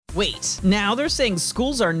Wait, now they're saying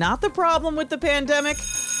schools are not the problem with the pandemic?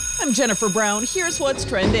 I'm Jennifer Brown. Here's what's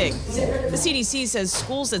trending. The CDC says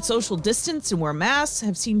schools that social distance and wear masks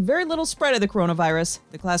have seen very little spread of the coronavirus.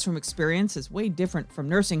 The classroom experience is way different from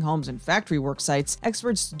nursing homes and factory work sites.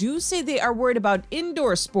 Experts do say they are worried about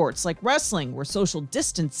indoor sports like wrestling, where social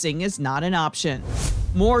distancing is not an option.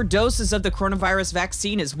 More doses of the coronavirus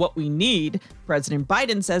vaccine is what we need. President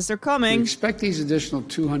Biden says they're coming. We expect these additional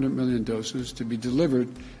 200 million doses to be delivered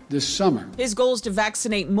this summer. His goal is to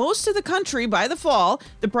vaccinate most of the country by the fall.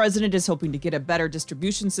 The president is hoping to get a better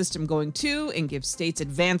distribution system going too and give states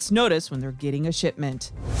advance notice when they're getting a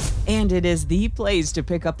shipment. And it is the place to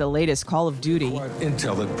pick up the latest Call of Duty.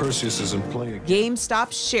 Intel that Perseus isn't playing.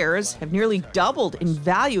 GameStop shares have nearly doubled in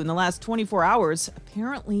value in the last 24 hours.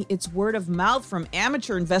 Apparently, it's word of mouth from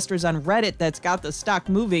amateur investors on Reddit that's got the stock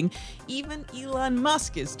moving. Even Elon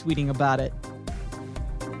Musk is tweeting about it.